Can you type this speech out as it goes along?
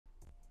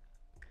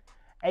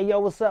Hey,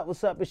 yo, what's up?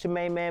 What's up? It's your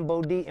main man,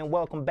 BoDee, and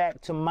welcome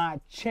back to my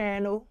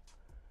channel.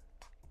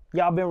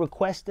 Y'all been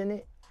requesting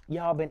it.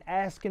 Y'all been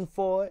asking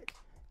for it.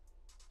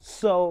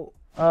 So,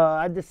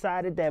 I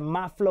decided that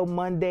My Flow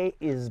Monday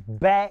is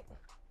back.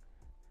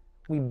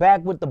 We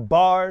back with the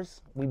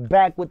bars. We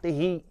back with the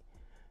heat.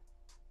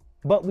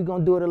 But we're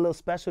going to do it a little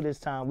special this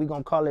time. We're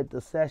going to call it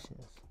the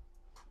sessions.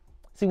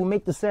 See, what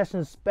make the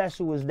sessions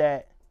special is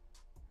that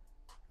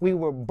we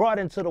were brought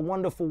into the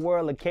wonderful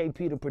world of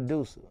KP the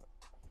producer.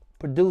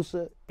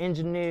 Producer,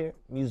 engineer,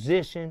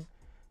 musician,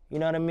 you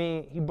know what I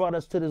mean? He brought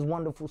us to this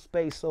wonderful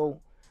space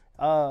so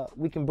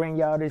we can bring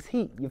y'all this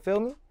heat, you feel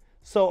me?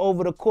 So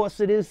over the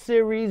course of this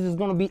series, it's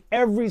gonna be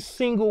every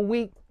single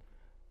week,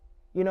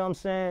 you know what I'm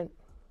saying?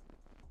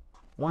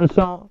 One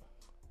song,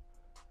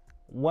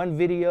 one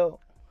video,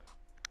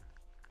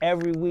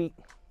 every week,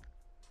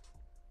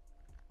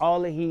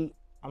 all the heat.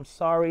 I'm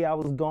sorry I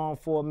was gone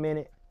for a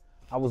minute.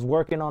 I was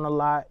working on a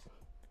lot,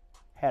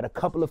 had a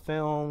couple of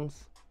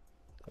films,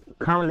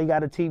 currently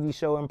got a TV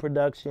show in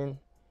production,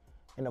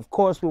 and of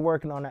course we're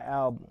working on an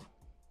album.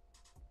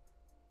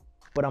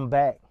 But I'm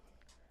back.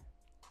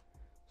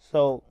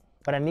 So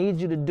what I need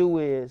you to do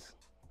is,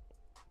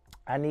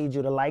 I need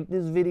you to like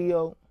this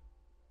video.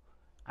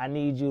 I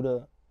need you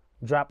to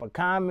drop a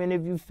comment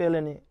if you're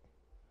feeling it.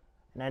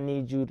 And I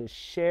need you to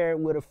share it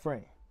with a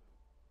friend.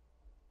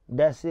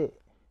 That's it.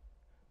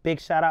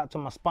 Big shout out to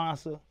my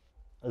sponsor,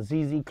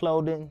 ZZ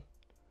Clothing,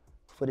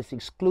 for this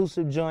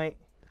exclusive joint.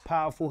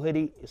 Powerful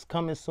hoodie. It's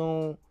coming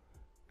soon.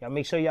 Y'all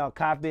make sure y'all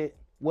cop it.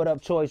 What up,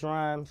 Choice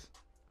Rhymes?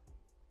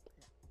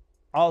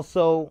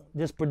 Also,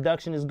 this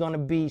production is going to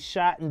be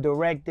shot and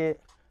directed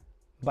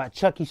by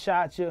Chucky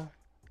Shotcha.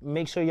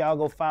 Make sure y'all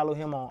go follow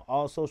him on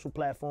all social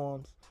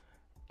platforms.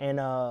 And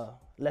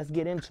let's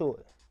get into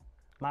it.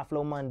 My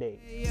Flow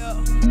Monday.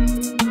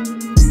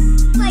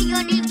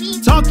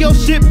 Talk your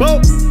shit,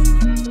 Bo.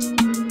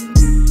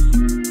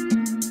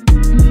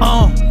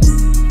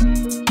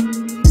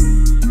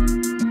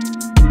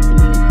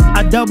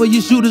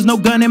 IW shooters, no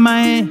gun in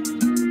my hand.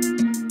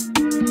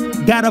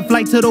 Got a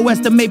flight to the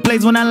west to make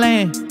plays when I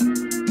land.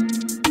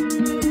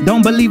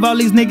 Don't believe all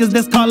these niggas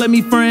that's calling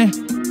me friend.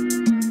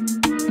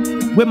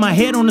 With my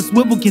head on the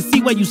swivel, can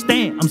see where you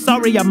stand. I'm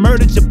sorry I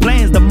murdered your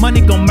plans. The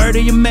money gon' murder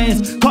your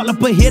mans. Call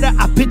up a hitter,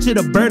 I picture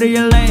the bird of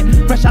your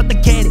land. Fresh out the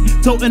caddy,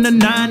 toting the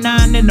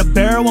 9-9 in the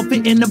barrel, won't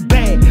fit in the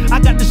bag. I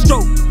got the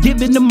stroke,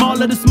 giving them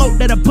all of the smoke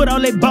that I put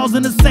all they balls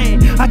in the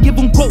sand. I give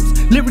them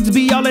quotes, lyrics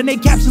be all in they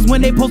captions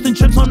when they posting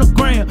trips on the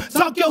gram.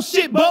 Talk your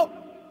shit, Bo.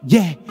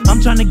 Yeah,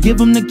 I'm trying to give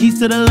them the keys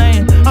to the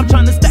land. I'm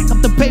trying to stack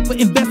up the paper,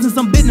 invest in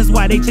some business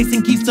while they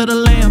chasing keys to the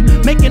lamb.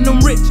 Making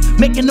them rich,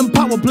 making them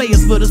power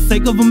players for the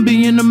sake of them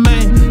being a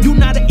man. You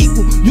not an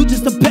equal, you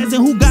just a peasant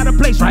who got a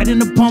place right in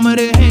the palm of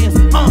their hands.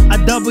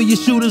 IW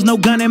shooters, no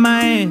gun in my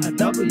hand.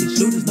 IW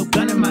shooters, no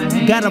gun in my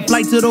hand. Got a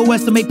flight to the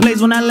west to make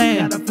plays when I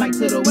land. Got a flight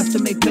to the west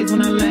to make plays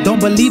when I land. Don't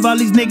believe all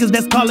these niggas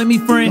that's calling me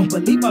friend.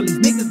 Don't believe all these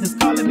niggas that's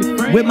calling me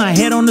friend. With my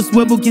head on the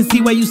swivel, can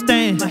see where you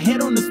stand. My head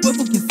on the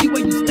swivel, can see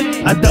where you stand.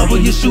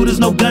 IW shooters,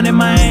 no gun in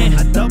my hand.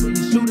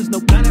 IW shooters, no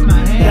gun in my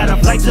hand. Got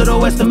a flight to the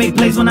west to make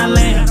plays when I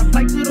land. Got a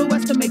flight to the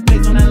west to make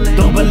plays when I land.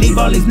 Don't believe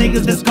all these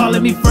niggas that's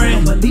calling me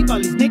friend. Don't believe all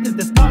these niggas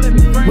that's calling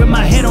me friend. With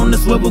my head on the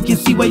swivel, can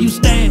see where you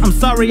stand. I'm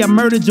sorry I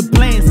murdered your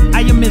plans.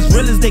 I am as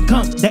real as they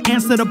come. The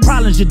answer to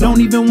problems you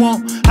don't even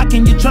want. How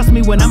can you trust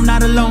me when I'm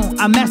not alone?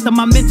 I master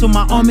my mental,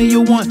 my army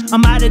you want.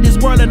 I'm out of this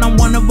world and I'm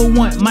one of a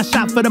one. My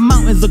shot for the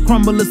mountains, a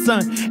crumble of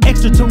sun.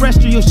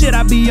 Extraterrestrial shit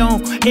I be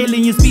on.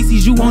 Alien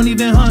species you won't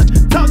even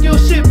hunt. Talk your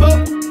shit,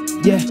 bro.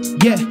 Yeah,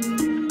 yeah,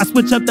 I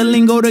switch up the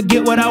lingo to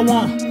get what I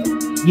want.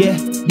 Yeah,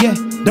 yeah,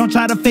 don't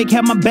try to fake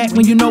have my back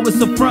when you know it's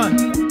a front.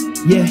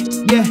 Yeah,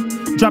 yeah,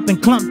 dropping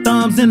clump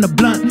thumbs in the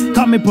blunt.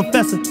 Call me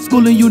professor,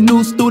 schooling you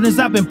new students.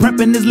 I've been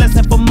prepping this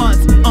lesson for months.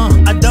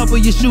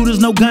 IW shooters,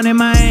 no gun in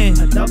my hand.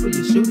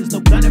 IW shooters,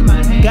 no gun in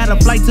my hand. Got a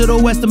flight to the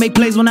west to make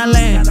plays when I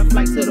land. Got a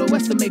flight to the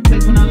west to make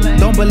plays when I land.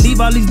 Don't believe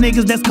all these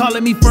niggas that's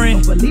calling me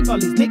friend. Don't believe all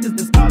these niggas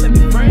that's calling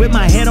me friend. With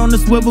my head on the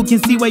swivel, can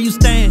see where you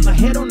stand. My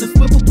head on the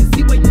swivel, can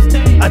see where you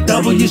stand.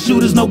 IW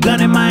shooters, no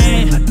gun in my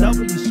hand.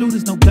 IW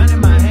shooters, no gun in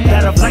my hand.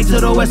 Got a flight to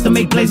the west to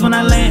make plays when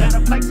I land.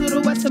 Got a flight to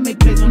the west to make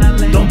plays when I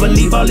land. Don't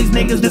believe all these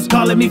niggas that's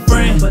calling me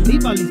friend. Don't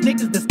believe all these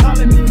niggas that's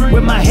calling me friend.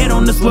 With my head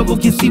on the swivel,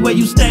 can see where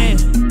you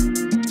stand.